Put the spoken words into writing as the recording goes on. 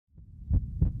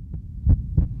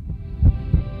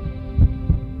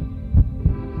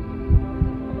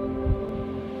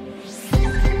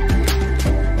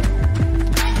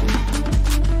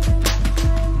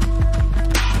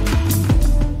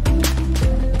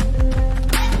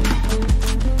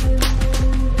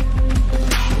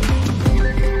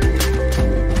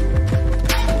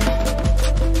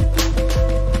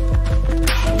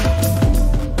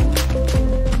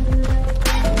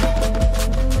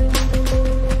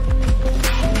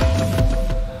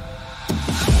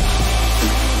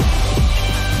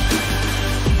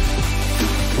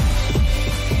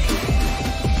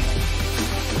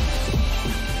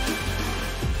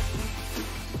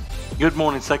Good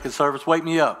morning, second service. Wake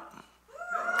me up.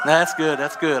 That's good.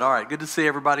 That's good. All right. Good to see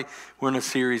everybody. We're in a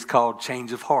series called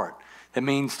Change of Heart. That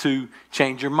means to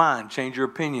change your mind, change your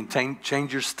opinion,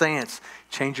 change your stance,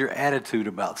 change your attitude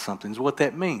about something is what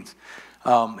that means.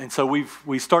 And so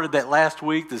we started that last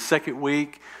week, the second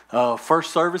week.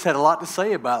 First service had a lot to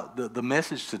say about the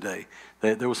message today.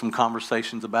 There were some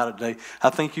conversations about it today. I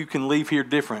think you can leave here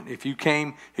different. If you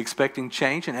came expecting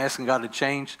change and asking God to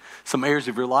change some areas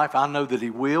of your life, I know that He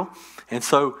will. And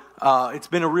so it's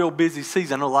been a real busy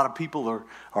season. I know a lot of people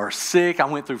are sick. I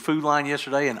went through Food Line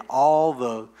yesterday, and all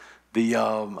the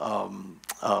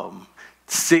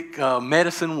sick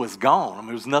medicine was gone. I mean,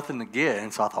 there was nothing to get.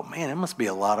 And so I thought, man, there must be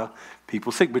a lot of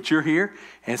people sick. But you're here,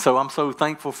 and so I'm so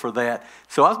thankful for that.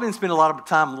 So I've been spending a lot of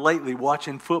time lately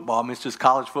watching football. I mean, it's just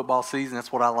college football season.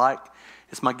 That's what I like.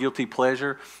 It's my guilty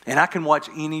pleasure. And I can watch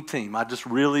any team. I just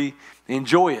really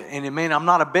enjoy it. And, man, I'm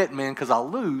not a bet man because I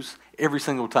lose every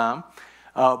single time.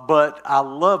 But I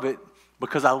love it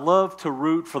because I love to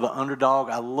root for the underdog.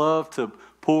 I love to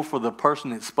pull for the person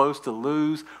that's supposed to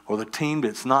lose or the team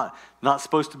that's not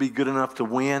supposed to be good enough to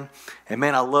win. And,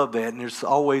 man, I love that. And there's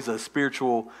always a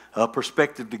spiritual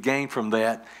perspective to gain from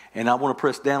that. And I want to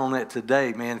press down on that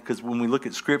today, man, because when we look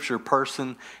at Scripture,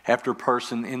 person after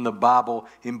person in the Bible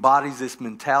embodies this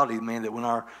mentality, man, that when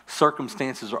our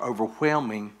circumstances are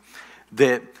overwhelming,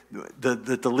 that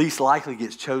the least likely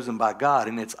gets chosen by God.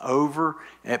 And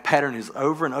that pattern is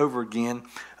over and over again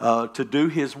to do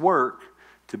His work,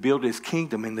 to build His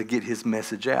kingdom, and to get His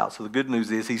message out. So the good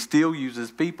news is He still uses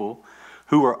people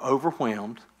who are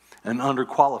overwhelmed and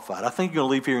underqualified. I think you're going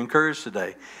to leave here encouraged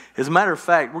today. As a matter of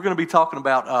fact, we're going to be talking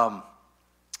about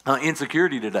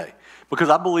insecurity today, because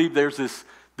I believe there's this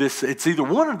it's either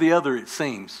one or the other, it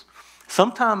seems.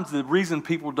 Sometimes the reason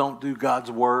people don't do God's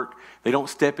work, they don't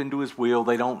step into His will,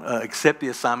 they don't accept the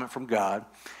assignment from God,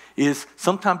 is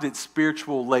sometimes it's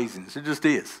spiritual laziness. It just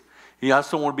is. I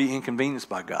just don't want to be inconvenienced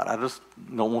by God. I just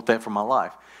don't want that for my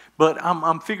life. But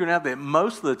I'm figuring out that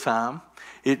most of the time,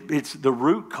 it's the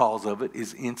root cause of it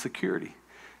is insecurity.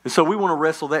 And so we want to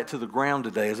wrestle that to the ground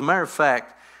today. As a matter of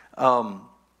fact,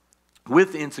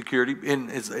 with insecurity, in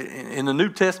the New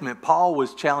Testament, Paul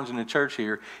was challenging the church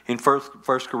here in 1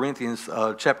 Corinthians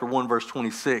chapter 1, verse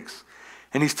 26.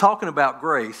 And he's talking about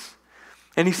grace.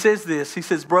 And he says this, he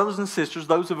says, brothers and sisters,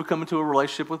 those who have come into a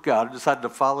relationship with God, decided to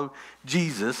follow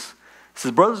Jesus, he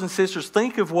says, brothers and sisters,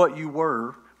 think of what you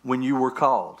were when you were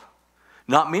called.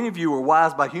 Not many of you were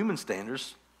wise by human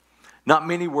standards. Not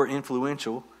many were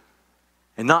influential.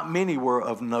 And not many were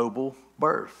of noble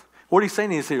birth. What he's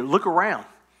saying is here, look around.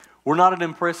 We're not an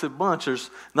impressive bunch. There's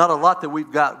not a lot that we've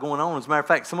got going on. As a matter of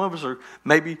fact, some of us are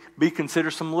maybe be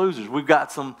considered some losers. We've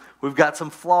got some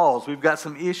flaws. We've got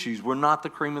some issues. We're not the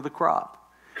cream of the crop.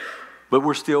 But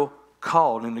we're still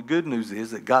called. And the good news is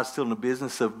that God's still in the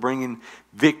business of bringing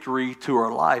victory to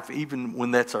our life, even when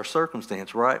that's our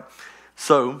circumstance, right?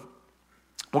 So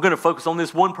we're going to focus on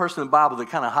this one person in the Bible that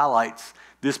kind of highlights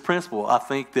this principle. I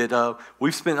think that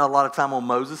we've spent a lot of time on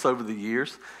Moses over the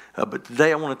years, but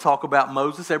today I want to talk about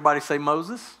Moses. Everybody say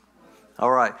Moses? All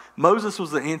right. Moses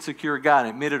was an insecure guy, and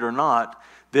admit it or not,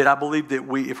 that I believe that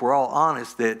if we're all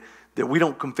honest, that we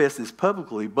don't confess this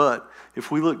publicly, but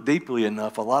if we look deeply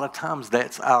enough, a lot of times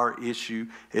that's our issue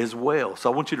as well.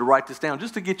 So I want you to write this down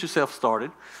just to get yourself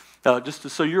started,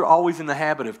 so you're always in the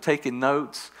habit of taking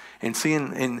notes and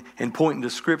seeing and pointing to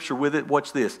Scripture with it.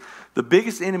 Watch this. The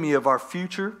biggest enemy of our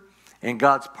future and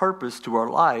God's purpose to our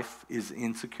life is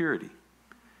insecurity.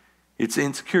 It's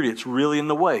insecurity. It's really in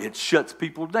the way. It shuts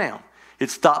people down.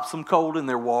 It stops them cold in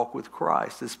their walk with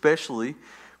Christ, especially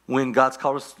when God's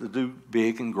called us to do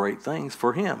big and great things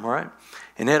for Him, right?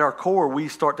 And at our core, we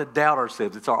start to doubt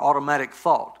ourselves. It's our automatic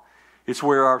thought. It's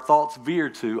where our thoughts veer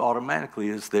to automatically,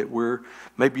 is that we're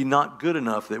maybe not good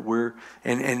enough, that we're,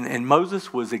 and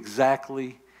Moses was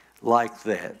exactly like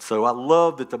that. So I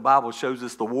love that the Bible shows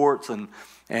us the warts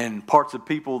and parts of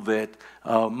people that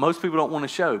most people don't want to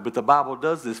show, but the Bible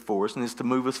does this for us, and it's to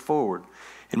move us forward.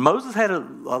 And Moses had a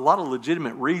lot of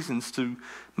legitimate reasons to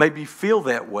maybe feel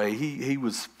that way. He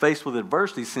was faced with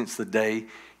adversity since the day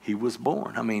he was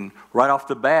born. I mean, right off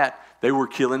the bat, they were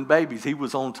killing babies. He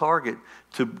was on target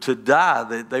to die.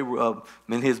 That they were,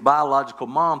 and his biological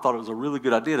mom thought it was a really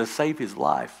good idea to save his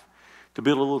life, to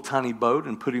build a little tiny boat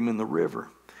and put him in the river,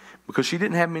 because she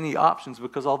didn't have many options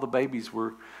because all the babies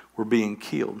were being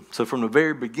killed. So from the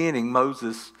very beginning,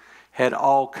 Moses had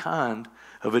all kind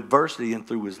of adversity in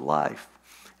through his life.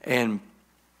 And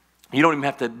you don't even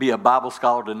have to be a Bible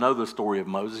scholar to know the story of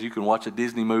Moses. You can watch a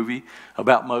Disney movie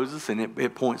about Moses, and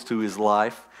it points to his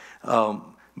life.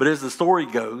 But as the story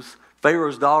goes,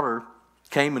 Pharaoh's daughter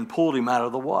came and pulled him out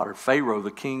of the water. Pharaoh,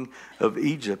 the king of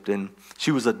Egypt. And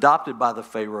she was adopted by the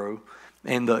Pharaoh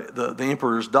and the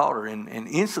emperor's daughter. And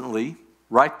instantly,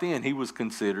 right then, he was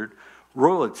considered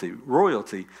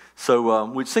royalty. So,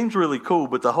 which seems really cool,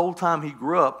 but the whole time he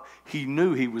grew up, he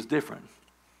knew he was different.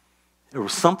 There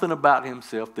was something about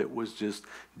himself that was just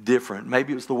different.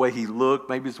 Maybe it was the way he looked.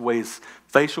 Maybe it's the way his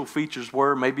facial features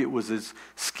were. Maybe it was his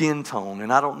skin tone.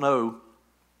 And I don't know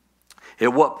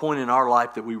at what point in our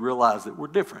life that we realize that we're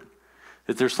different,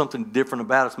 that there's something different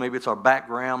about us. Maybe it's our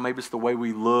background. Maybe it's the way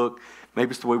we look.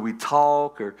 Maybe it's the way we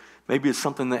talk. Or maybe it's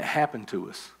something that happened to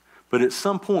us. But at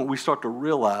some point, we start to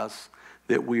realize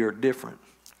that we are different.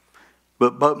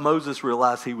 But Moses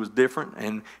realized he was different,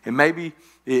 and maybe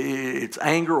it's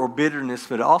anger or bitterness,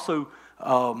 but it also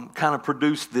kind of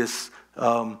produced this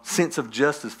sense of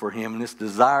justice for him, and this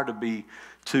desire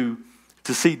to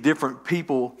see different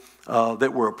people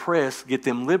that were oppressed, get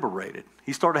them liberated.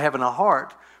 He started having a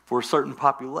heart for a certain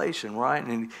population, right?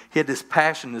 And he had this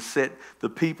passion to set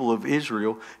the people of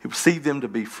Israel, see them to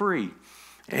be free.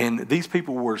 And these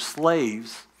people were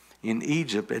slaves in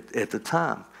Egypt at the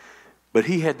time. But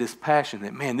he had this passion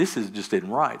that, man, this just isn't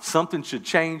right. Something should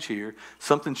change here.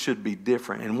 Something should be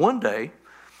different. And one day,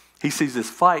 he sees this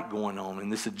fight going on, and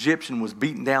this Egyptian was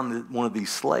beating down one of these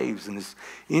slaves, and his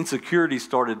insecurity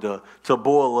started to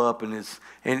boil up,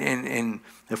 and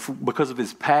because of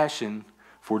his passion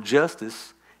for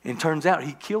justice, and turns out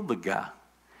he killed the guy.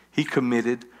 He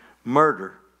committed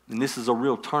murder. And this is a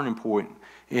real turning point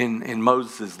in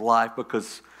Moses' life,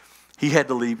 because he had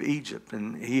to leave Egypt,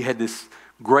 and he had this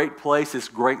great place, this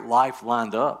great life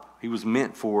lined up. He was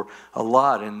meant for a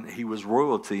lot, and he was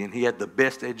royalty, and he had the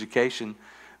best education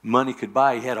money could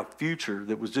buy. He had a future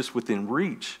that was just within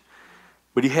reach.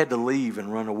 But he had to leave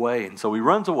and run away. And so he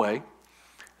runs away.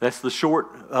 That's the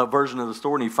short version of the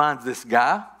story. And he finds this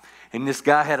guy, and this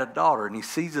guy had a daughter, and he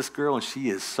sees this girl, and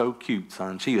she is so cute,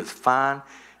 son. She is fine.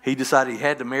 He decided he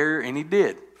had to marry her, and he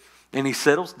did. And he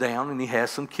settles down, and he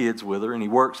has some kids with her, and he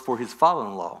works for his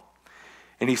father-in-law.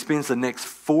 And he spends the next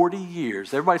 40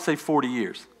 years, everybody say 40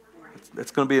 years.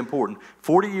 That's going to be important.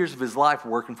 40 years of his life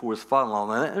working for his father-in-law.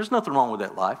 Now, there's nothing wrong with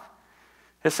that life.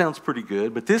 That sounds pretty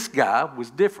good. But this guy was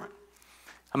different.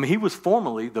 I mean, he was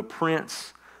formerly the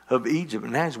prince of Egypt,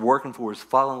 and now he's working for his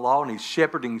father-in-law, and he's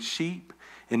shepherding sheep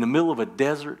in the middle of a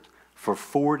desert for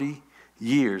 40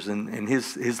 years. And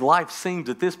his life seems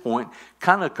at this point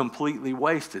kind of completely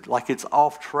wasted, like it's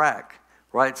off track,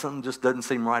 right? Something just doesn't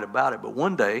seem right about it. But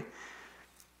one day,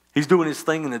 he's doing his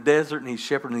thing in the desert, and he's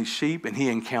shepherding these sheep, and he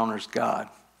encounters God.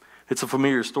 It's a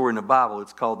familiar story in the Bible.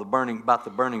 It's called about the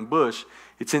burning bush.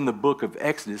 It's in the book of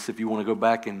Exodus, if you want to go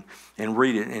back and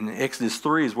read it. And Exodus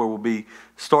 3 is where we'll be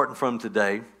starting from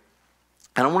today.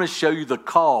 And I want to show you the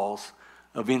cause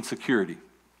of insecurity.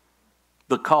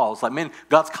 The cause. Like, man,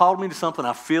 God's called me to something.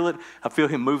 I feel it. I feel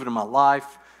him moving in my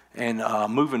life and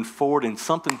moving forward, and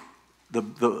something,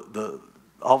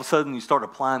 all of a sudden you start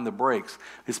applying the brakes.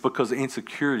 It's because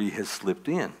insecurity has slipped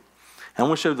in. And I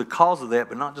want to show you the cause of that,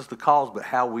 but not just the cause, but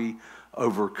how we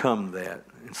overcome that.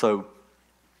 And so,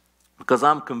 because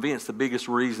I'm convinced the biggest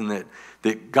reason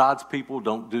that God's people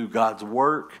don't do God's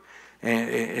work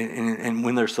and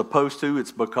when they're supposed to,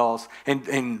 it's because,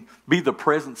 and be the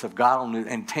presence of God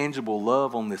and tangible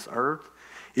love on this earth,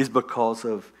 is because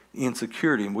of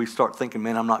insecurity. And we start thinking,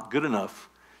 man, I'm not good enough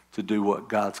to do what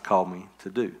God's called me to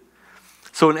do.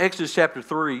 So in Exodus chapter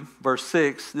 3, verse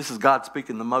 6, this is God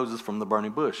speaking to Moses from the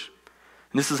burning bush.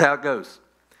 And this is how it goes.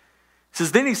 It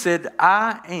says, then he said,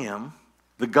 I am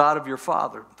the God of your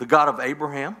father, the God of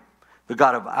Abraham, the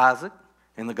God of Isaac,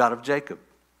 and the God of Jacob.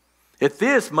 At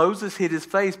this, Moses hid his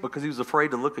face because he was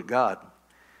afraid to look at God.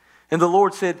 And the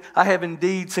Lord said, I have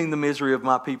indeed seen the misery of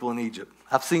my people in Egypt.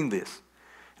 I've seen this.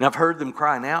 And I've heard them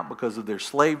crying out because of their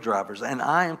slave drivers, and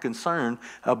I am concerned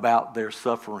about their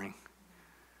suffering.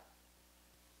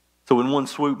 So in one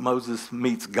swoop, Moses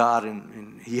meets God,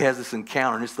 and he has this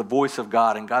encounter, and it's the voice of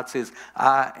God. And God says,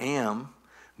 I am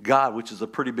God, which is a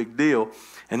pretty big deal.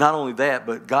 And not only that,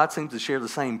 but God seems to share the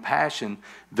same passion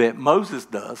that Moses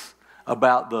does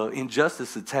about the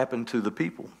injustice that's happened to the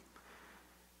people.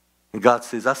 And God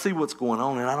says, I see what's going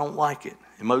on, and I don't like it.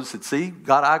 And Moses said, see,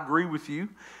 God, I agree with you.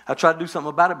 I tried to do something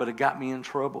about it, but it got me in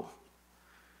trouble.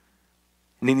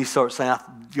 And then he starts saying,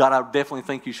 God, I definitely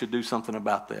think you should do something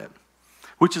about that.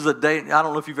 Which is I don't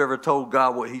know if you've ever told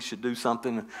God what he should do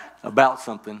something about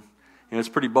something. You know, it's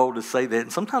pretty bold to say that.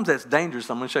 And sometimes that's dangerous.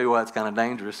 I'm going to show you why it's kind of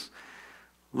dangerous.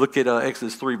 Look at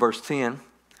Exodus 3, verse 10.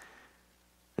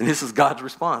 And this is God's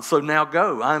response. So now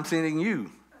go. I am sending you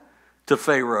to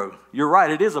Pharaoh. You're right,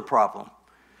 it is a problem.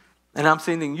 And I'm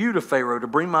sending you to Pharaoh to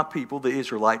bring my people, the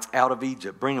Israelites, out of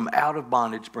Egypt. Bring them out of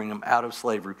bondage. Bring them out of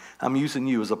slavery. I'm using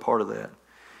you as a part of that.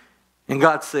 And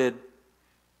God said,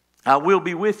 I will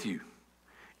be with you.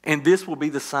 And this will be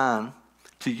the sign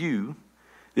to you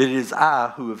that it is I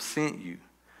who have sent you.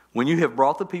 When you have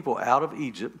brought the people out of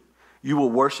Egypt, you will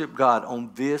worship God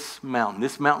on this mountain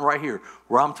right here,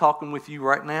 where I'm talking with you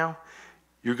right now.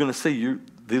 You're going to see,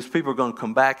 these people are going to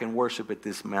come back and worship at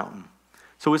this mountain.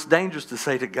 So it's dangerous to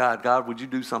say to God, God, would you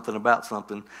do something about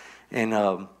something?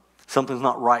 And something's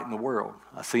not right in the world.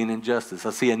 I see an injustice.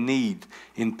 I see a need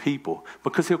in people.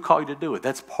 Because he'll call you to do it.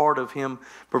 That's part of him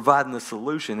providing the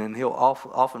solution. And he'll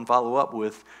often follow up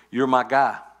with, you're my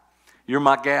guy. You're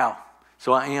my gal.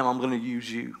 So I'm going to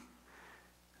use you.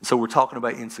 So we're talking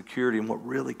about insecurity and what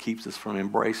really keeps us from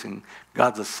embracing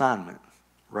God's assignment,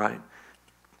 right?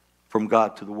 From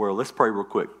God to the world. Let's pray real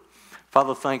quick.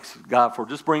 Father, thanks, God, for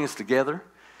just bringing us together.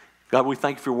 God, we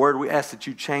thank you for your word. We ask that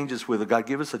you change us with it. God,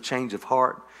 give us a change of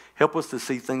heart. Help us to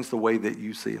see things the way that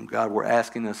you see them. God, we're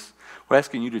asking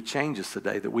you to change us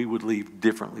today, that we would leave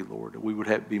differently, Lord, that we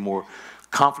would be more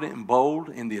confident and bold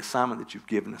in the assignment that you've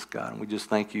given us, God. And we just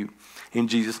thank you in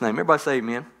Jesus' name. Everybody say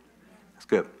amen. That's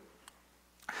good.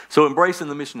 So embracing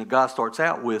the mission of God starts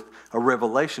out with a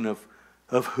revelation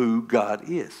of who God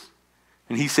is.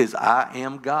 And he says, I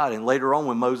am God. And later on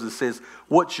when Moses says,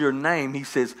 what's your name? He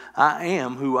says, I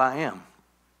am who I am.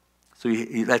 So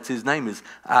that's his name, is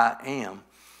I am.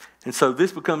 And so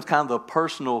this becomes kind of the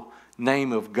personal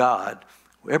name of God.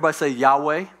 Everybody say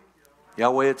Yahweh.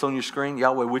 Yahweh, it's on your screen.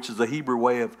 Yahweh, which is the Hebrew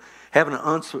way of having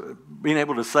being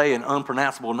able to say an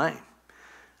unpronounceable name.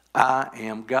 I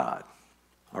am God.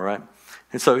 All right.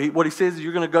 And so what he says is,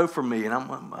 you're going to go for me, and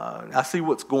I see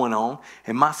what's going on,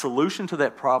 and my solution to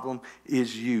that problem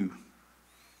is you.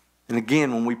 And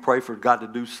again, when we pray for God to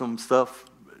do some stuff,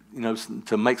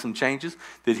 to make some changes,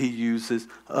 that he uses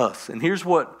us. And here's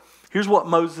what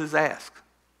Moses asked.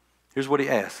 Here's what he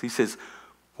asks. He says,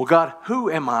 well, God, who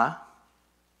am I?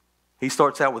 He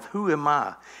starts out with, who am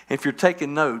I? And if you're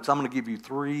taking notes, I'm going to give you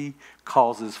 3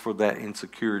 causes for that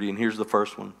insecurity. And here's the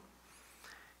first one.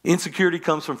 Insecurity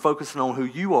comes from focusing on who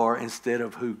you are instead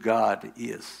of who God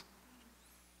is.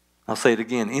 I'll say it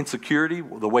again. Insecurity,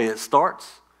 the way it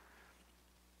starts,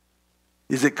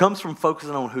 is it comes from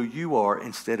focusing on who you are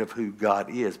instead of who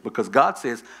God is. Because God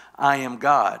says, I am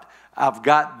God. I've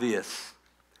got this.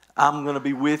 I'm going to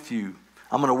be with you.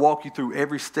 I'm going to walk you through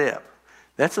every step.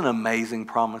 That's an amazing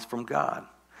promise from God.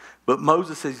 But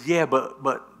Moses says, yeah, but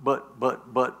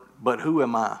who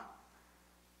am I?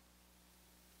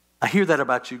 I hear that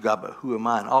about you, God, but who am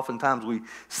I? And oftentimes we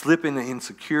slip into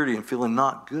insecurity and feeling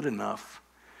not good enough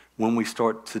when we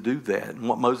start to do that. And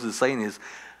what Moses is saying is,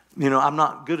 I'm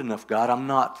not good enough, God. I'm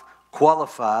not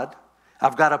qualified.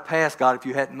 I've got a past, God. If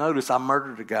you hadn't noticed, I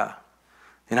murdered a guy.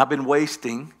 And I've been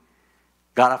wasting,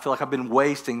 God, I feel like I've been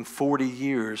wasting 40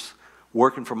 years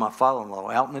working for my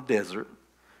father-in-law out in the desert.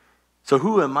 So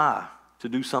who am I to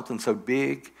do something so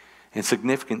big and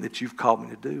significant that you've called me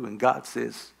to do? And God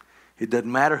says, it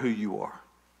doesn't matter who you are.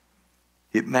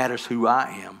 It matters who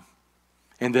I am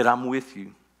and that I'm with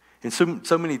you. And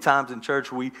so many times in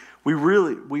church, we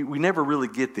never really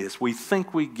get this. We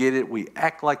think we get it. We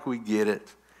act like we get it.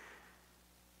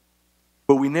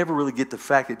 But we never really get the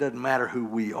fact it doesn't matter who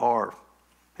we are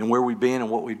and where we've been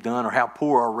and what we've done or how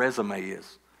poor our resume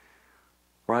is.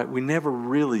 Right? We never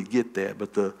really get that.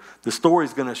 But the story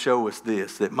is going to show us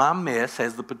this, that my mess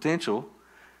has the potential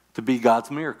to be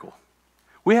God's miracle.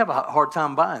 We have a hard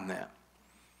time buying that.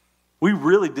 We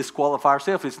really disqualify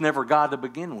ourselves. It's never God to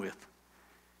begin with.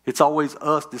 It's always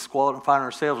us disqualifying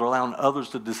ourselves or allowing others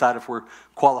to decide if we're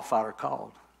qualified or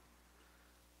called.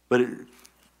 But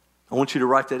I want you to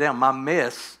write that down. My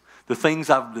mess, the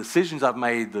decisions I've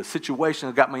made, the situation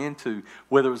that got me into,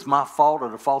 whether it was my fault or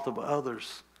the fault of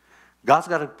others, God's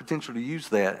got a potential to use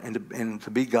that and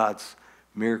to be God's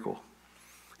miracle.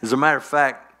 As a matter of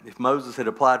fact, if Moses had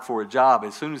applied for a job,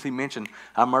 as soon as he mentioned,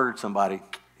 I murdered somebody,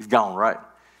 he's gone, right?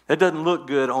 That doesn't look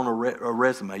good on a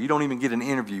resume. You don't even get an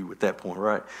interview at that point,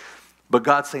 right? But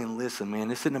God's saying, listen, man,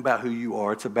 this isn't about who you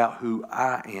are. It's about who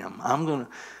I am.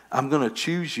 I'm gonna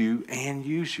choose you and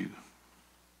use you.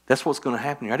 That's what's going to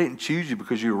happen here. I didn't choose you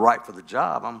because you're right for the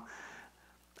job.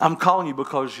 I'm calling you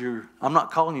because I'm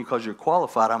not calling you because you're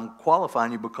qualified. I'm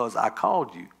qualifying you because I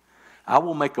called you. I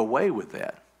will make a way with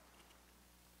that.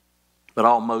 But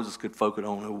all Moses could focus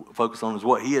on is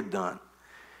what he had done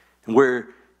and where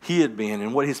he had been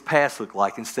and what his past looked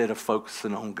like instead of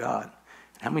focusing on God.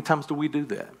 How many times do we do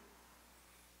that?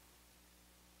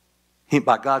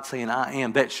 By God saying, I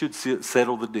am, that should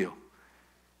settle the deal.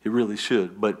 It really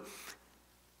should. But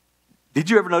Did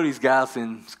you ever know these guys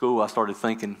in school? I started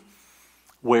thinking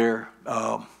where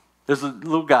there's a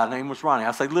little guy, name was Ronnie.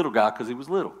 I say little guy because he was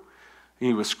little.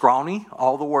 He was scrawny,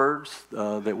 all the words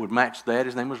that would match that.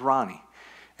 His name was Ronnie.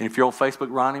 And if you're on Facebook,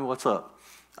 Ronnie, what's up?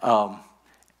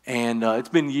 It's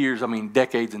been years,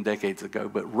 decades and decades ago.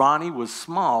 But Ronnie was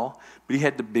small, but he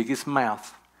had the biggest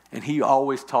mouth. And he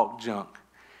always talked junk.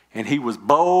 And he was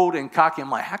bold and cocky.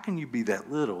 I'm like, how can you be that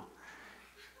little?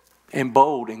 And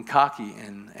bold and cocky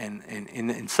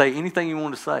and say anything you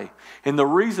want to say. And the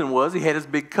reason was he had his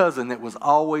big cousin that was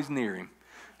always near him.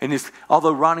 And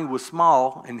although Ronnie was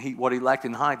small and what he lacked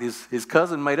in height, his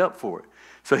cousin made up for it.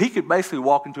 So he could basically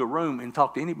walk into a room and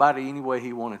talk to anybody any way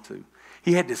he wanted to.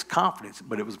 He had this confidence,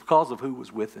 but it was because of who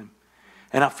was with him.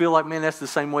 And I feel like, man, that's the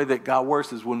same way that God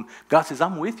works, is when God says,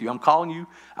 I'm with you, I'm calling you.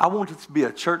 I want it to be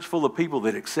a church full of people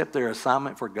that accept their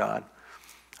assignment for God.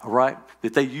 All right?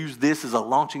 That they use this as a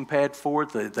launching pad for it,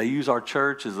 that they use our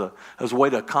church as a way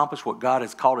to accomplish what God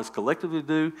has called us collectively to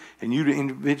do and you to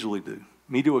individually do.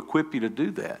 Me to equip you to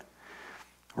do that.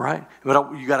 Right?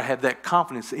 But you got to have that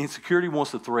confidence. Insecurity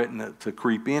wants to threaten to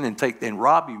creep in and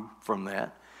rob you from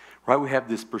that. Right? We have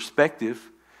this perspective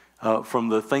from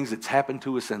the things that's happened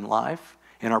to us in life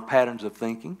and our patterns of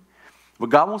thinking. But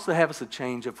God wants to have us a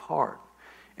change of heart.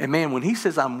 And man, when he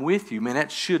says, I'm with you, man,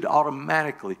 that should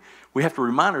automatically, we have to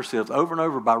remind ourselves over and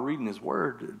over by reading his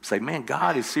word, say, man,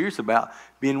 God is serious about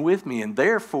being with me. And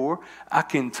therefore, I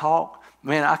can talk,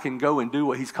 man, I can go and do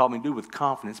what he's called me to do with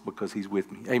confidence because he's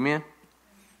with me. Amen?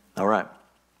 All right.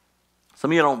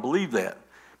 Some of you don't believe that,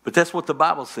 but that's what the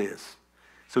Bible says.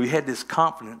 So he had this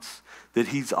confidence that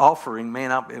he's offering,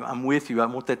 man, I'm with you. I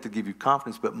want that to give you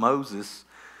confidence. But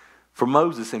for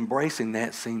Moses, embracing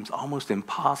that seems almost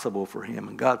impossible for him.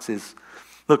 And God says,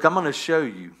 look, I'm going to show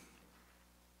you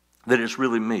that it's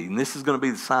really me. And this is going to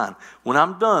be the sign. When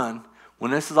I'm done,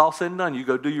 when this is all said and done, you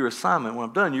go do your assignment. When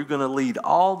I'm done, you're going to lead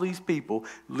all these people,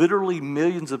 literally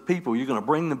millions of people. You're going to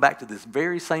bring them back to this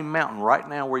very same mountain right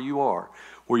now where you are,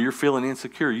 where you're feeling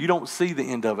insecure. You don't see the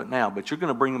end of it now, but you're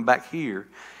going to bring them back here.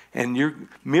 And you're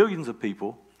millions of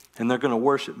people, and they're going to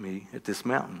worship me at this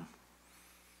mountain.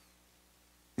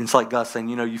 It's like God saying,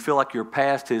 you feel like your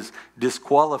past has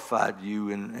disqualified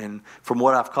you, and from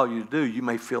what I've called you to do, you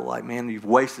may feel like, man, you've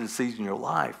wasted a season of your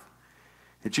life,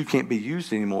 that you can't be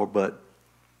used anymore, but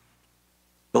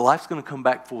life's going to come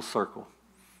back full circle.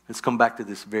 It's come back to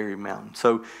this very mountain.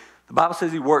 So the Bible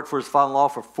says he worked for his father-in-law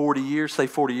for 40 years. Say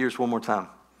 40 years one more time.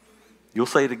 You'll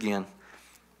say it again.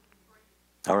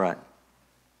 All right.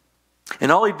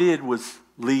 And all he did was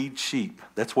lead sheep.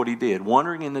 That's what he did.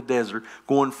 Wandering in the desert,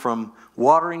 going from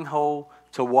watering hole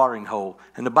to watering hole.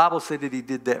 And the Bible said that he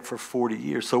did that for 40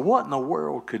 years. So what in the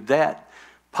world could that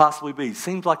possibly be?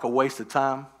 Seems like a waste of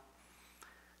time.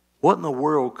 What in the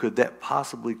world could that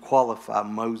possibly qualify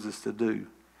Moses to do?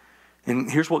 And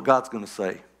here's what God's going to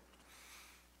say.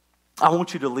 I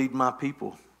want you to lead my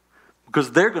people.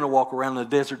 Because they're going to walk around in the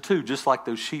desert too, just like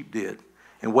those sheep did.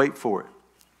 And wait for it.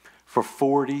 For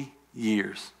 40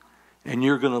 years. And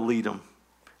you're going to lead them.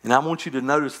 And I want you to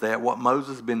notice that what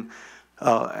Moses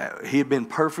he had been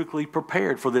perfectly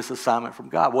prepared for this assignment from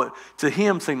God. What to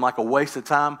him seemed like a waste of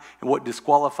time and what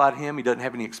disqualified him, he doesn't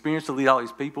have any experience to lead all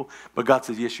these people. But God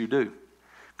says, yes, you do.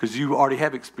 Because you already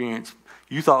have experience.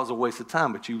 You thought it was a waste of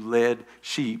time, but you led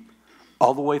sheep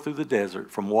all the way through the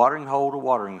desert from watering hole to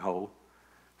watering hole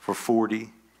for 40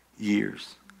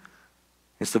 years.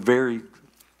 It's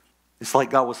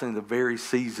like God was saying, the very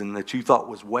season that you thought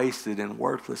was wasted and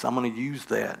worthless, I'm going to use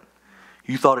that.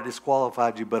 You thought it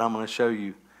disqualified you, but I'm going to show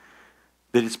you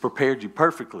that it's prepared you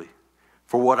perfectly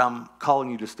for what I'm calling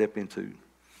you to step into.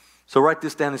 So write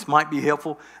this down. This might be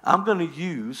helpful. I'm going to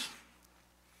use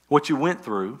what you went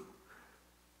through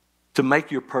to make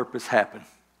your purpose happen.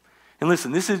 And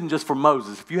listen, this isn't just for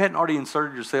Moses. If you hadn't already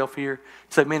inserted yourself here,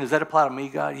 say, man, does that apply to me,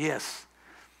 God? Yes.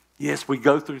 Yes, we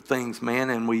go through things,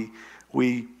 man, and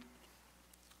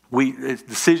it's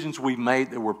decisions we've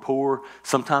made that were poor.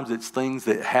 Sometimes it's things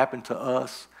that happen to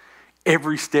us.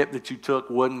 Every step that you took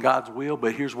wasn't God's will,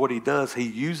 but here's what he does. He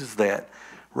uses that,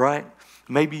 right?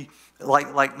 Maybe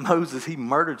like Moses, he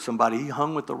murdered somebody. He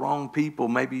hung with the wrong people.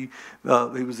 Maybe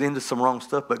he was into some wrong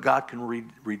stuff, but God can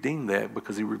redeem that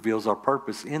because he reveals our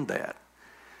purpose in that.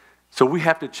 So we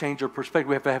have to change our perspective.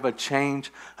 We have to have a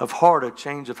change of heart, a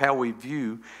change of how we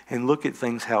view and look at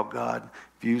things how God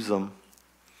views them.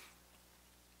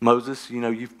 Moses,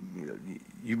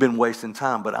 you've been wasting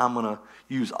time, but I'm going to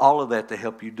use all of that to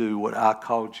help you do what I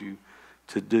called you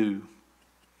to do.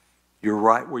 You're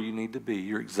right where you need to be.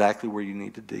 You're exactly where you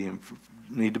need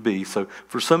to be. So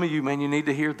for some of you, man, you need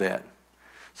to hear that.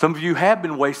 Some of you have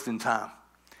been wasting time.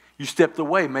 You stepped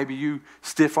away. Maybe you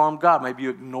stiff-armed God. Maybe you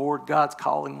ignored God's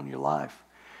calling on your life.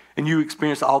 And you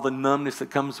experience all the numbness that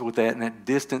comes with that and that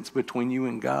distance between you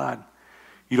and God.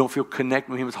 You don't feel connected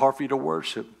with Him. It's hard for you to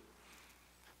worship.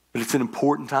 But it's an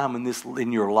important time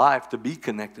in your life to be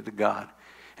connected to God.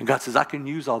 And God says, I can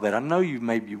use all that. I know you've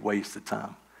maybe wasted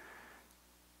time.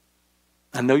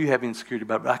 I know you have insecurity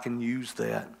about it, but I can use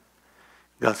that.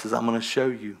 God says, I'm going to show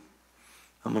you.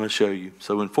 I'm going to show you.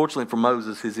 So unfortunately for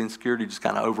Moses, his insecurity just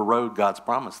kind of overrode God's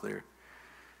promise there.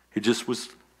 It just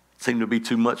seemed to be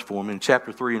too much for him. In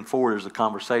chapter 3 and 4, there's a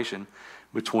conversation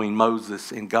between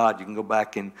Moses and God. You can go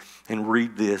back and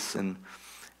read this. And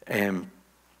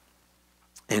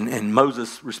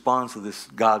Moses responds to this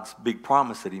God's big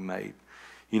promise that he made.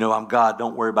 You know, I'm God,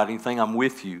 don't worry about anything, I'm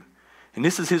with you. And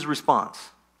this is his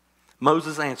response.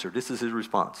 Moses answered, this is his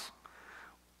response.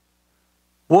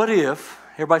 What if,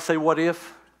 everybody say what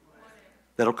if?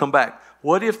 That'll come back.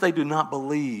 What if they do not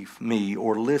believe me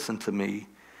or listen to me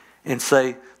and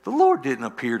say, the Lord didn't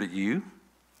appear to you?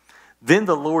 Then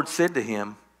the Lord said to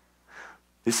him,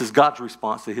 this is God's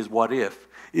response to his what if,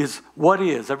 is what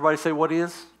is? Everybody say what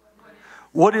is?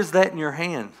 What is that in your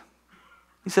hand?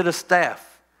 He said a staff.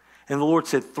 And the Lord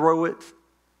said, throw it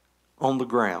on the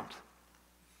ground.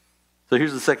 So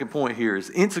here's the second point here is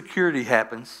insecurity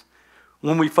happens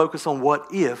when we focus on what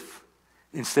if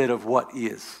instead of what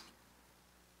is.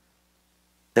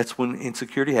 That's when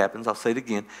insecurity happens. I'll say it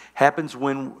again. Happens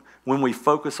when we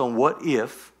focus on what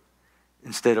if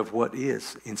instead of what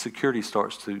is. Insecurity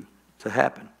starts to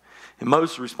happen. And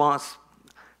Moses' response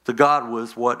to God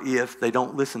was, what if they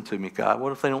don't listen to me, God?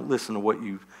 What if they don't listen to what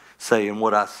you say and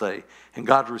what I say? And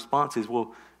God's response is,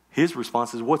 his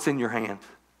response is, what's in your hand?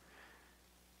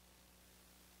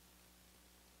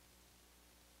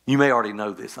 You may already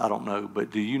know this, I don't know,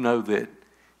 but do you know that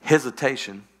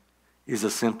hesitation is a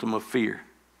symptom of fear?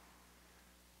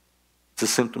 It's a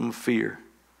symptom of fear.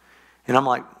 And I'm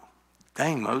like,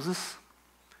 dang, Moses,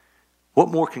 what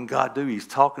more can God do? He's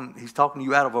talking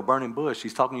you out of a burning bush.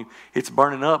 He's talking you, it's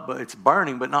burning up, but it's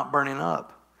burning, but not burning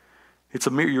up. It's a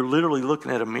miracle. You're literally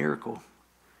looking at a miracle.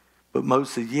 But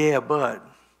Moses said, yeah, but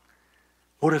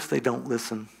what if they don't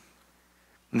listen?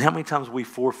 And how many times we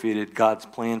forfeited God's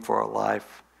plan for our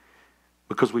life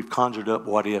because we've conjured up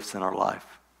what ifs in our life?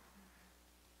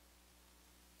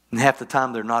 And half the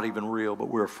time they're not even real, but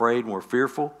we're afraid and we're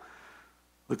fearful,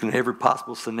 looking at every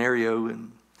possible scenario.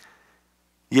 And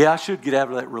yeah, I should get out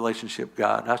of that relationship,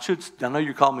 God. I know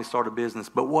you're calling me to start a business,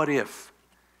 but what if?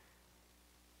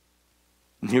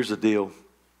 And here's the deal.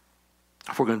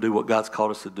 If we're going to do what God's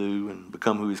called us to do and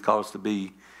become who He's called us to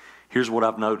be, here's what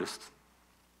I've noticed.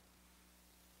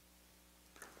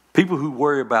 People who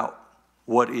worry about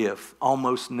what if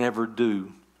almost never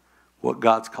do what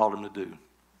God's called them to do.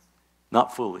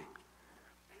 Not fully.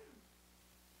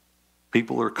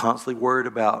 People are constantly worried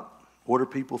about, what are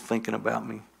people thinking about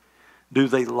me? Do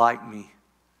they like me?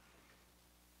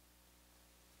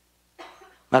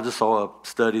 I just saw a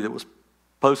study that was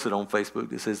posted on Facebook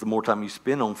that says the more time you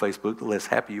spend on Facebook, the less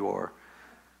happy you are.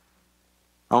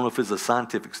 I don't know if it's a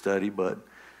scientific study, but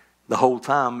the whole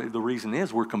time, the reason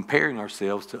is we're comparing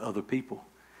ourselves to other people.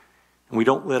 And we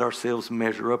don't let ourselves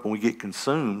measure up, and we get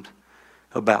consumed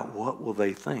about what will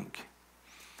they think.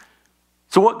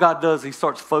 So what God does, He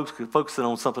starts focusing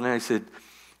on something, and He said,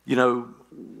 you know,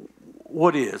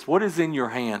 what is in your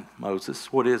hand,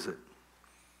 Moses? What is it?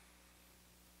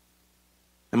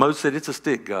 And Moses said, it's a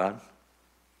stick, God.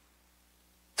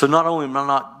 So not only am I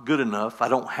not good enough, I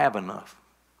don't have enough.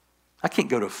 I can't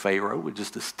go to Pharaoh with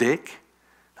just a stick.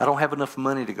 I don't have enough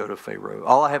money to go to Pharaoh.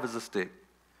 All I have is a stick.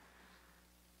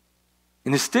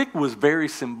 And the stick was very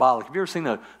symbolic. Have you ever seen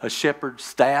a shepherd's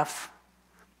staff?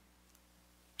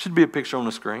 Should be a picture on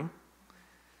the screen.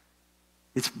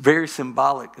 It's very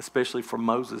symbolic, especially for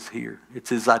Moses here. It's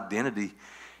his identity.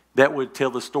 That would tell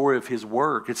the story of his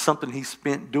work. It's something he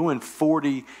spent doing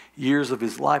 40 years of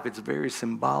his life. It's very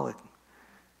symbolic.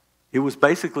 It was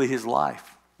basically his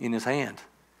life in his hand.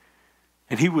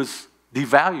 And he was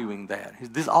devaluing that.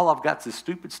 All I've got is this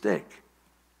stupid stick.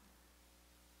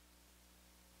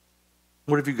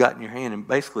 What have you got in your hand? And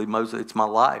basically, Moses, it's my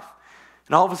life.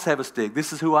 And all of us have a stick.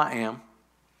 This is who I am.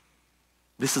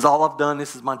 This is all I've done.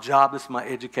 This is my job. This is my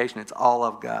education. It's all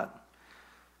I've got.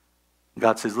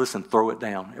 God says, listen, throw it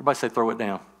down. Everybody say, throw it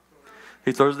down.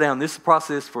 He throws it down. This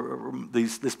process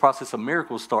of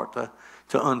miracles start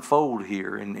to unfold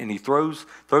here. And he throws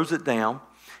it down.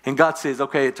 And God says,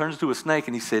 okay, it turns into a snake.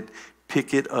 And He said,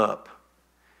 pick it up.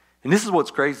 And this is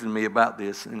what's crazy to me about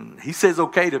this. And He says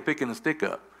okay to picking a stick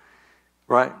up.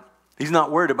 Right? He's not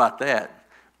worried about that.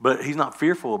 But He's not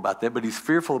fearful about that. But He's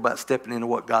fearful about stepping into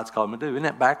what God's called him to do. Isn't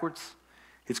that backwards?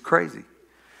 It's crazy.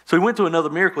 So he went to another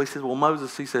miracle. He said, well,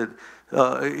 Moses, he said,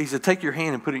 take your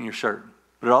hand and put it in your shirt.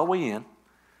 Put it all the way in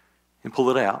and pull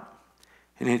it out.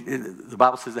 And the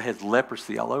Bible says it has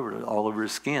leprosy all over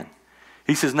his skin.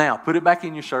 He says, now, put it back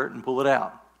in your shirt and pull it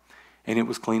out. And it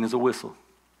was clean as a whistle.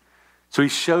 So he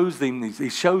shows them,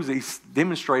 he's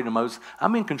demonstrating to Moses,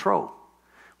 I'm in control.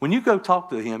 When you go talk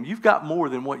to him, you've got more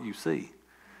than what you see.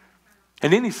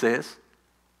 And then he says,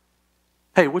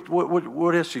 hey,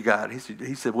 what else you got?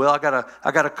 He said, well, I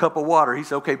got a cup of water. He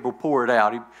said, okay, we'll pour it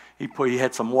out. He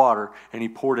had some water, and he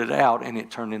poured it out, and it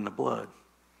turned into blood.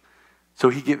 So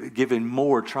he give him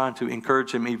more, trying to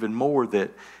encourage him even more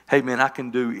that, hey, man, I can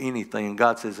do anything. And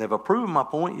God says, have I proven my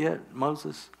point yet,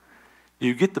 Moses? Do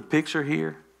you get the picture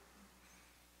here?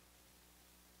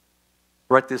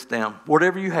 Write this down.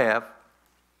 Whatever you have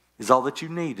is all that you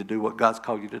need to do what God's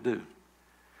called you to do.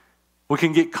 We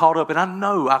can get caught up, and I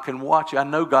know I can watch it. I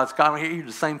know God's called me. I hear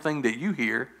the same thing that you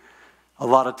hear a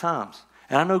lot of times.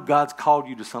 And I know God's called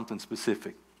you to something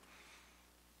specific.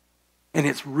 And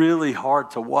it's really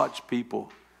hard to watch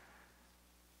people,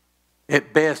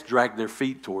 at best, drag their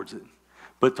feet towards it.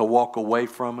 But to walk away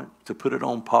from it, to put it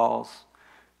on pause,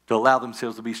 to allow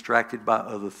themselves to be distracted by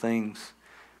other things.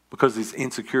 Because this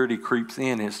insecurity creeps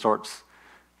in and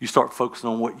you start focusing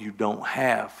on what you don't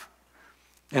have.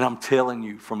 And I'm telling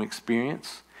you from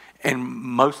experience, and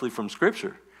mostly from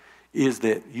Scripture, is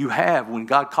that you have, when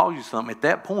God calls you something, at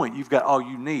that point, you've got all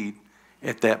you need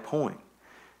at that point.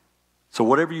 So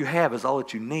whatever you have is all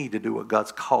that you need to do what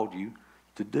God's called you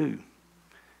to do.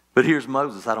 But here's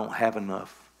Moses, I don't have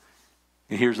enough.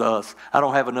 And here's us, I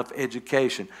don't have enough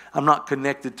education. I'm not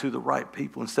connected to the right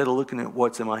people. Instead of looking at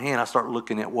what's in my hand, I start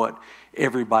looking at what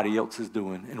everybody else is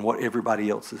doing and what everybody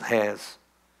else has.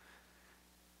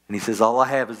 And he says, all I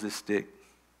have is this stick.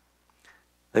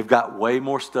 They've got way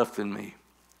more stuff than me.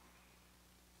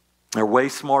 They're way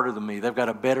smarter than me. They've got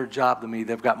a better job than me.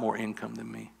 They've got more income than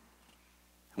me.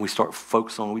 And we start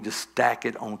focusing on it. We just stack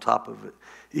it on top of it,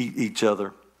 each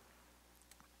other.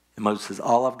 And Moses says,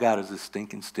 all I've got is this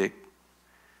stinking stick.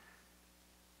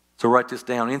 So write this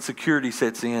down. Insecurity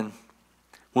sets in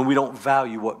when we don't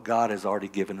value what God has already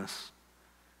given us.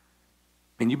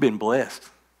 And you've been blessed.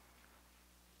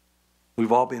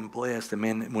 We've all been blessed. And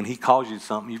man, when he calls you to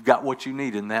something, you've got what you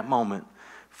need in that moment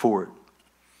for it.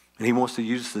 And he wants to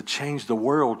use us to change the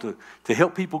world, to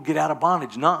help people get out of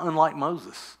bondage, not unlike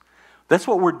Moses. That's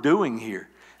what we're doing here.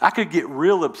 I could get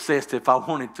real obsessed if I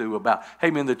wanted to about, hey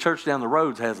man, the church down the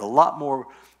road has a lot more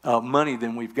money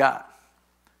than we've got.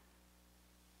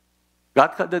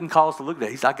 God doesn't call us to look at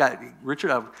that. He said,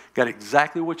 Richard, I've got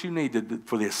exactly what you need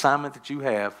for the assignment that you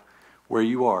have where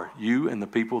you are, you and the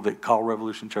people that call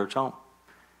Revolution Church home.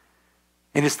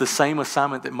 And it's the same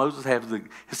assignment that Moses has,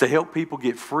 is to help people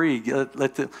get free,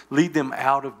 lead them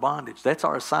out of bondage. That's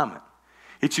our assignment.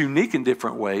 It's unique in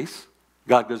different ways.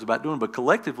 God goes about doing, but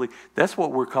collectively, that's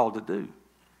what we're called to do.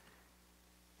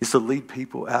 Is to lead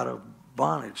people out of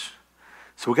bondage.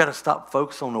 So we've got to stop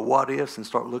focusing on the what ifs and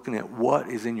start looking at what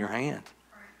is in your hand.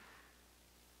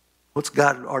 What's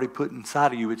God already put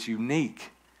inside of you? It's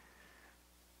unique.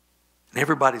 And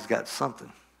everybody's got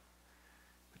something.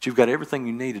 But you've got everything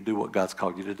you need to do what God's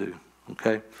called you to do.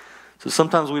 Okay? So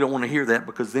sometimes we don't want to hear that,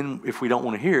 because then if we don't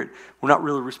want to hear it, we're not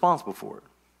really responsible for it.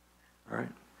 All right?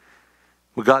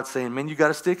 But God's saying, man, you got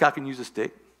a stick? I can use a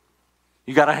stick.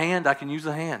 You got a hand? I can use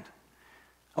a hand.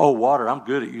 Oh, water. I'm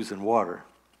good at using water.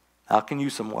 I can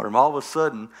use some water. And all of a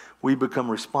sudden, we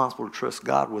become responsible to trust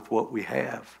God with what we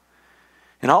have.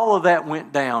 And all of that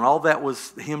went down. All that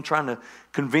was him trying to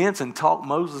convince and talk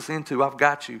Moses into, I've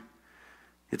got you.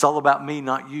 It's all about me,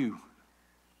 not you.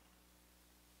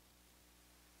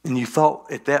 And you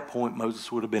thought at that point Moses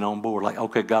would have been on board. Like,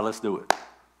 okay, God, let's do it.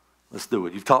 Let's do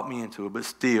it. You've taught me into it. But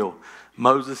still,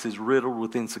 Moses is riddled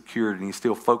with insecurity. And he's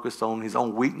still focused on his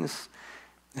own weakness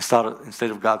instead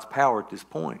of God's power at this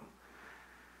point.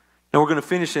 Now we're going to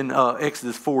finish in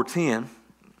Exodus 4:10.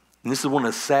 And this is one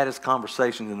of the saddest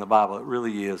conversations in the Bible. It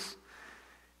really is.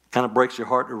 It kind of breaks your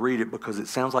heart to read it, because it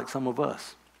sounds like some of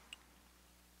us.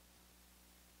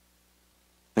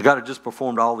 Now God had just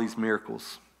performed all these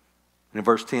miracles. And in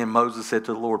verse 10, Moses said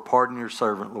to the Lord, pardon your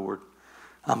servant, Lord.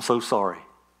 I'm so sorry.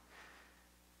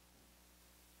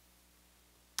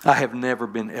 I have never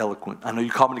been eloquent. I know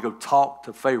you called me to go talk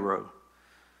to Pharaoh,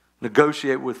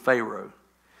 negotiate with Pharaoh.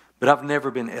 But I've never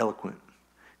been eloquent,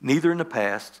 neither in the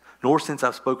past, nor since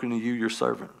I've spoken to you, your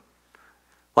servant.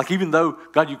 Like, even though,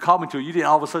 God, you called me to it, you didn't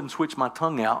all of a sudden switch my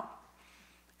tongue out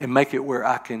and make it where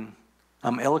I'm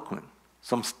eloquent.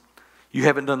 You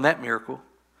haven't done that miracle.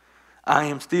 I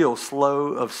am still slow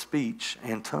of speech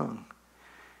and tongue.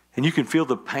 And you can feel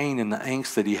the pain and the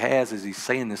angst that he has as he's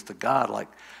saying this to God. Like,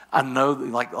 I know,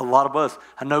 like a lot of us,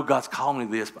 I know God's calling me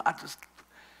to this, but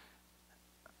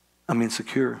I'm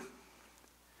insecure.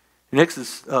 In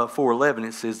Exodus 4:11,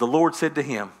 it says, the Lord said to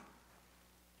him,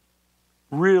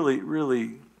 really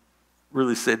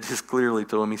said this clearly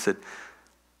to him. He said,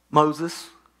 Moses,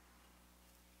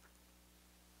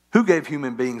 who gave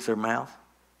human beings their mouth?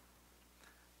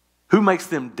 Who makes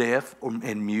them deaf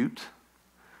and mute?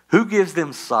 Who gives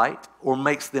them sight or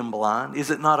makes them blind? Is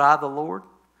it not I, the Lord?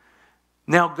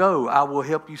 Now go, I will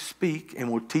help you speak and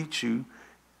will teach you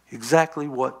exactly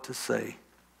what to say.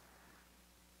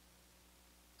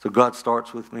 So God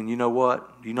starts with me, and you know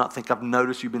what? Do you not think I've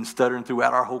noticed you've been stuttering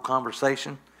throughout our whole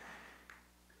conversation?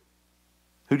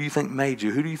 Who do you think made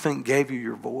you? Who do you think gave you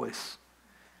your voice?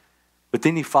 But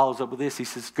then he follows up with this. He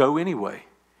says, go anyway.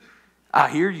 I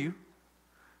hear you.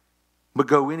 But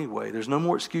go anyway. There's no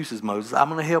more excuses, Moses. I'm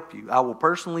going to help you. I will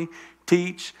personally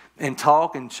teach and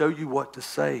talk and show you what to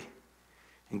say.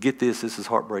 And get this is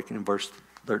heartbreaking in verse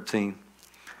 13.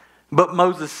 But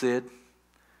Moses said,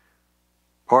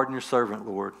 pardon your servant,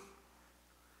 Lord.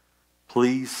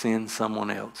 Please send someone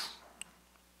else.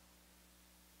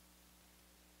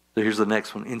 So here's the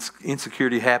next one.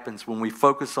 Insecurity happens when we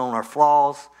focus on our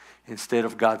flaws instead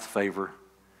of God's favor.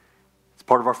 It's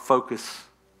part of our focus.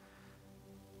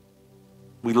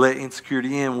 We let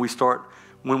insecurity in.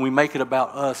 When we make it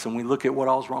about us and we look at what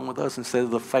all's wrong with us instead of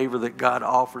the favor that God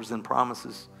offers and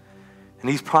promises. And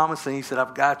he's promising, he said,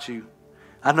 I've got you.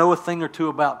 I know a thing or two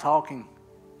about talking.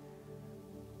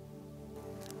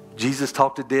 Jesus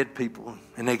talked to dead people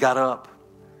and they got up.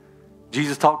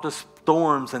 Jesus talked to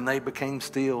storms and they became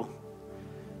still.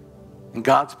 And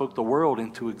God spoke the world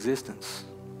into existence.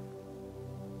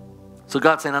 So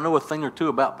God's saying, I know a thing or two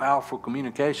about powerful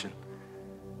communication.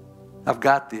 I've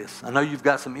got this. I know you've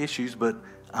got some issues, but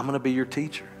I'm going to be your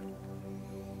teacher.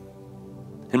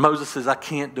 And Moses says, I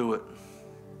can't do it.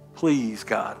 Please,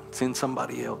 God, send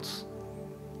somebody else.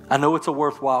 I know it's a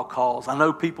worthwhile cause. I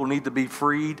know people need to be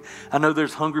freed. I know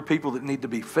there's hungry people that need to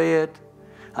be fed.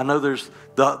 I know there's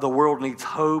the world needs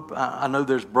hope. I know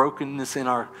there's brokenness in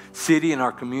our city and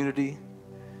our community.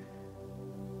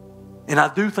 And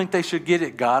I do think they should get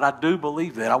it, God. I do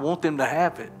believe that. I want them to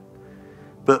have it.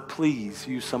 But please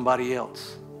use somebody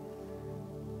else.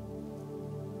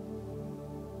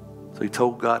 So he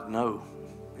told God no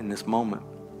in this moment.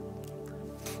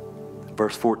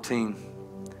 Verse 14.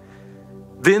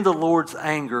 Then the Lord's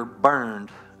anger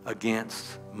burned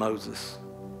against Moses.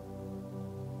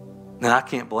 And I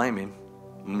can't blame him.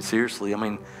 I mean, seriously. I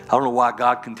don't know why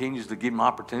God continues to give him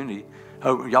opportunity.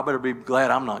 Oh, y'all better be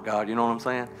glad I'm not God. You know what I'm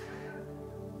saying?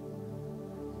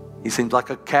 He seems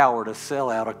like a coward, a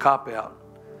sellout, a cop-out.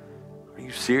 Are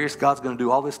you serious? God's going to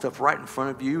do all this stuff right in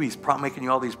front of you. He's making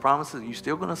you all these promises. Are you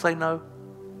still going to say no?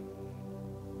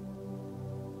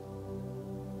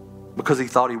 Because he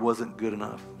thought he wasn't good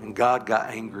enough. And God got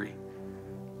angry.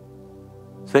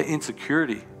 So that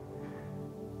insecurity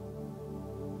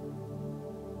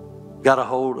got a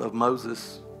hold of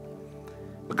Moses.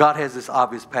 But God has this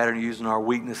obvious pattern of using our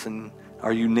weakness and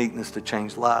our uniqueness to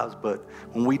change lives. But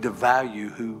when we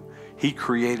devalue who he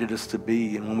created us to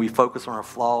be, and when we focus on our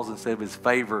flaws instead of his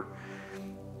favor,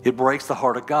 it breaks the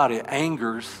heart of God. It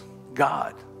angers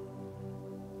God.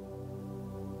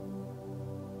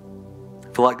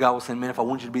 I feel like God was saying, man, if I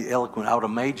wanted you to be eloquent, I would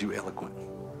have made you eloquent.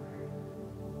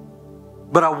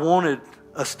 But I wanted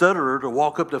a stutterer to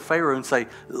walk up to Pharaoh and say,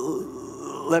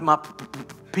 let my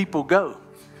people go.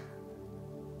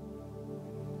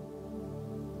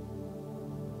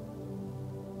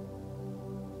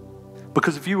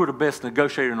 Because if you were the best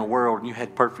negotiator in the world and you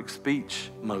had perfect speech,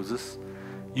 Moses,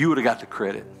 you would have got the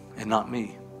credit and not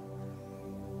me.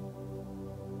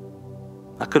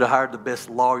 I could have hired the best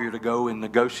lawyer to go and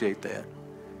negotiate that.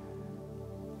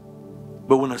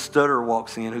 But when a stutterer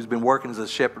walks in who's been working as a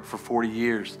shepherd for 40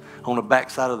 years on the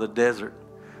backside of the desert,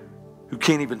 who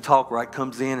can't even talk right,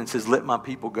 comes in and says, let my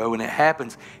people go, and it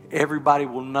happens, everybody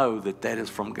will know that that is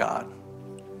from God.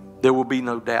 There will be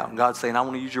no doubt. And God's saying, I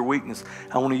want to use your weakness.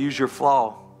 I want to use your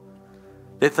flaw.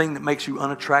 That thing that makes you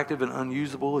unattractive and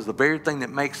unusable is the very thing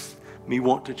that makes me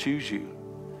want to choose you.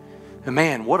 And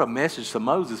man, what a message to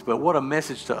Moses, but what a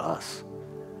message to us.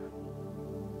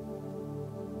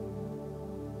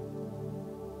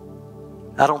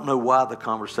 I don't know why the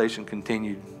conversation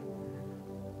continued.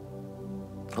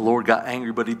 The Lord got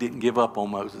angry, but he didn't give up on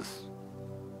Moses.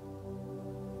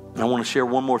 And I want to share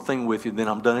one more thing with you, then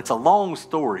I'm done. It's a long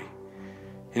story,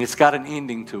 and it's got an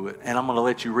ending to it. And I'm going to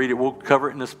let you read it. We'll cover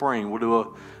it in the spring. We'll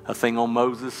do a thing on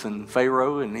Moses and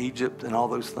Pharaoh and Egypt and all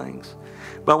those things.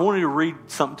 But I wanted to read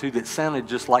something to you that sounded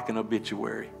just like an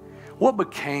obituary. What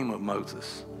became of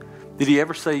Moses? Did he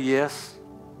ever say yes?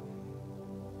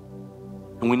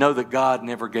 And we know that God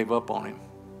never gave up on him.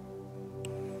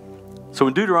 So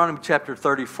in Deuteronomy chapter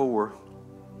 34,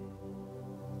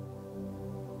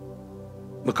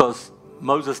 because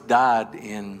Moses died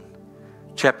in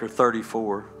chapter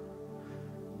 34,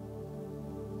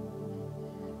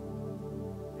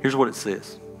 here's what it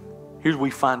says. Here's what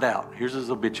we find out. Here's his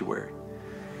obituary.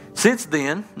 Since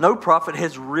then, no prophet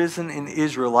has risen in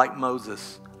Israel like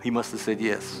Moses. He must have said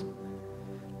yes.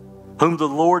 Whom the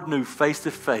Lord knew face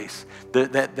to face.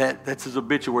 That's his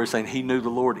obituary, saying he knew the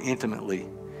Lord intimately.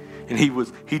 And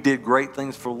he did great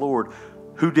things for the Lord.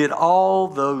 Who did all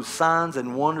those signs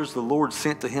and wonders the Lord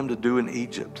sent to him to do in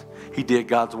Egypt. He did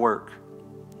God's work.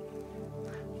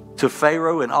 To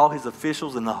Pharaoh and all his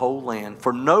officials in the whole land.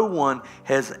 For no one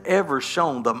has ever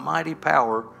shown the mighty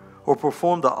power or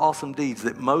performed the awesome deeds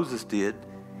that Moses did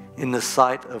in the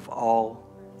sight of all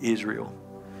Israel.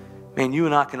 Man, you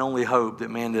and I can only hope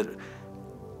that, man,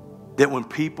 that when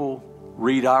people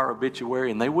read our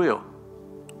obituary, and they will,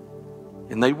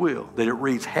 that it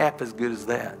reads half as good as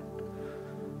that.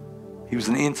 He was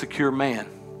an insecure man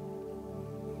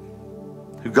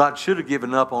who God should have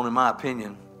given up on, in my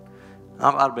opinion.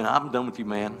 I'm done with you,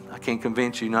 man. I can't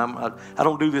convince you. I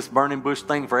don't do this burning bush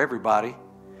thing for everybody.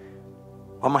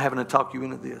 I'm not having to talk you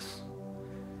into this.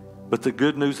 But the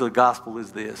good news of the gospel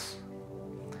is this.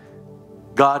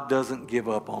 God doesn't give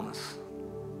up on us.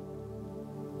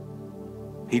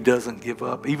 He doesn't give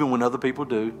up, even when other people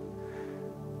do.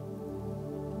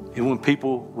 And when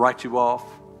people write you off,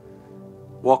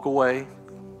 walk away,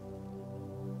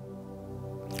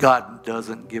 God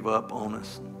doesn't give up on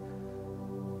us.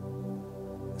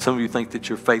 Some of you think that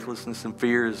your faithlessness and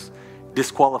fear has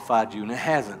disqualified you, and it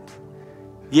hasn't.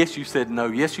 Yes, you said no.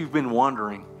 Yes, you've been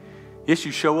wondering. Yes,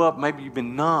 you show up, maybe you've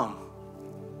been numb.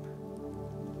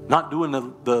 Not doing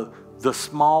the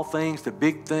small things, the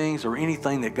big things, or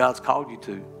anything that God's called you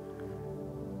to.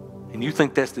 And you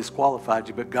think that's disqualified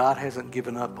you, but God hasn't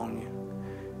given up on you.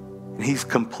 And He's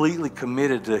completely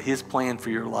committed to His plan for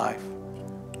your life.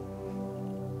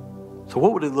 So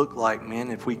what would it look like,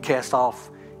 man, if we cast off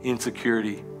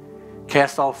insecurity,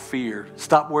 cast off fear,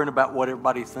 stop worrying about what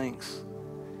everybody thinks?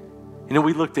 You know,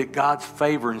 we looked at God's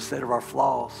favor instead of our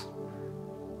flaws.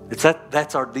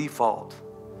 That's our default.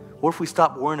 What if we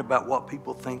stop worrying about what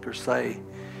people think or say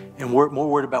and we're more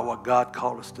worried about what God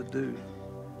called us to do?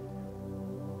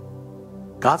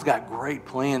 God's got great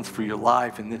plans for your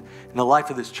life and the life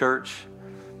of this church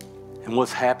and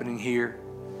what's happening here.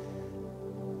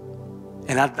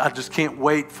 And I just can't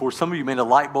wait for some of you, man, the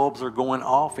light bulbs are going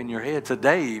off in your head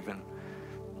today even.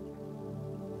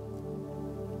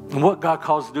 And what God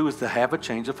calls us to do is to have a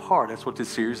change of heart. That's what this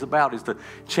series is about, is to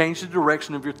change the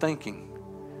direction of your thinking.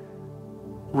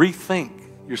 Rethink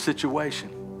your situation.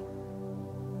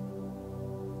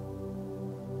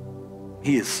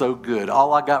 He is so good.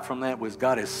 All I got from that was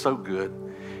God is so good.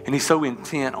 And He's so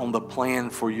intent on the plan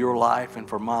for your life and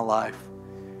for my life.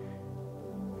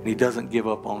 And He doesn't give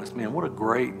up on us. Man, what a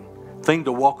great thing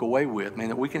to walk away with, man,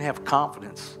 that we can have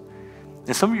confidence.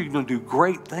 And some of you are going to do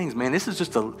great things, man. This is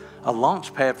just a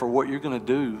launch pad for what you're going to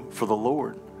do for the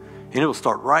Lord. And it will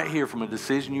start right here from a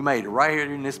decision you made, right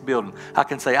here in this building. I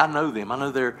can say, I know them. I know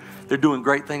they're doing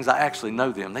great things. I actually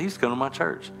know them. They used to come to my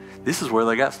church. This is where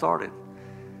they got started.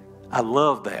 I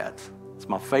love that. It's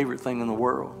my favorite thing in the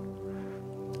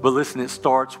world. But listen, it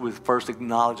starts with first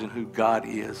acknowledging who God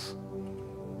is.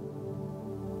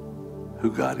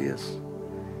 Who God is.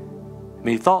 I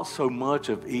mean, He thought so much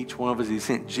of each one of us. He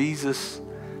sent Jesus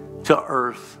to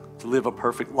earth to live a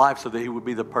perfect life so that He would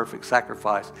be the perfect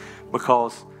sacrifice,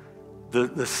 because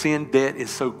the sin debt is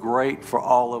so great for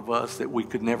all of us that we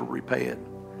could never repay it.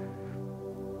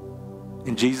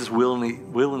 And Jesus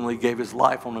willingly gave His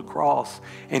life on the cross,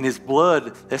 and His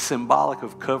blood, that's symbolic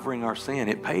of covering our sin.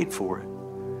 It paid for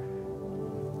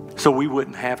it so we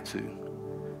wouldn't have to.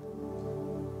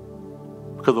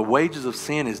 Because the wages of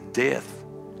sin is death.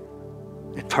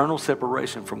 Eternal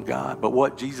separation from God. But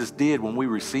what Jesus did when we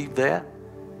received that,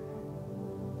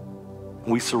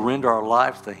 we surrender our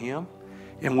lives to Him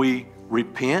and we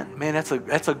repent, man, that's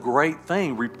a great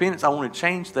thing. Repentance, I want to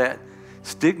change that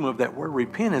stigma of that word.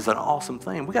 Repent is an awesome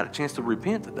thing. We got a chance to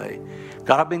repent today.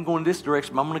 God, I've been going this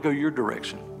direction, but I'm going to go your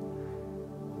direction.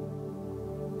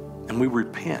 And we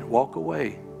repent, walk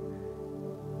away.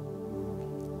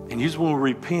 And usually when we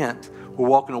repent, we're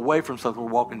walking away from something,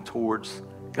 we're walking towards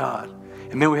God.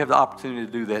 And man, we have the opportunity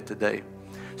to do that today.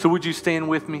 So would you stand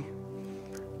with me?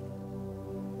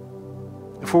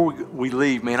 Before we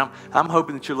leave, man, I'm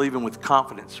hoping that you're leaving with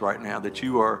confidence right now, that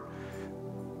you are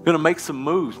Going to make some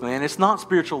moves, man. It's not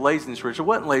spiritual laziness, Rich. It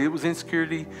wasn't lazy. It was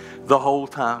insecurity the whole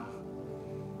time.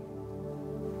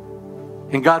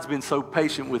 And God's been so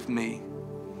patient with me.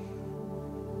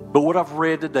 But what I've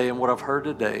read today and what I've heard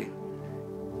today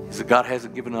is that God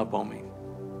hasn't given up on me.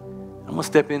 I'm going to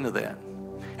step into that.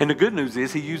 And the good news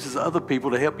is He uses other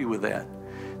people to help you with that.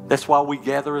 That's why we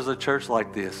gather as a church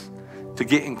like this, to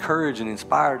get encouraged and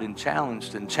inspired and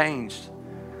challenged and changed.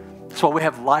 That's why we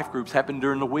have life groups happen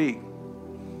during the week.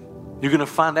 You're going to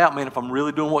find out, man, if I'm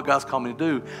really doing what God's called me to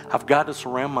do, I've got to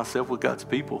surround myself with God's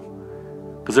people.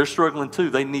 Because they're struggling too.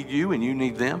 They need you and you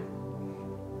need them.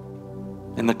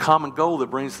 And the common goal that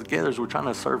brings us together is we're trying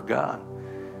to serve God.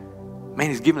 Man,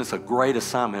 He's given us a great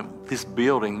assignment. This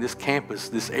building, this campus,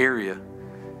 this area.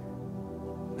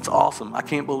 It's awesome. I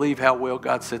can't believe how well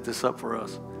God set this up for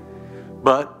us.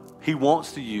 But He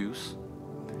wants to use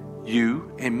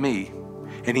you and me.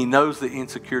 And He knows the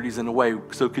insecurity's in the way.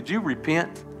 So could you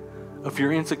repent of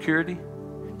your insecurity?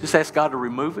 Just ask God to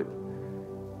remove it.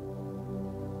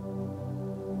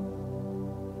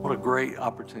 What a great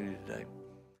opportunity today.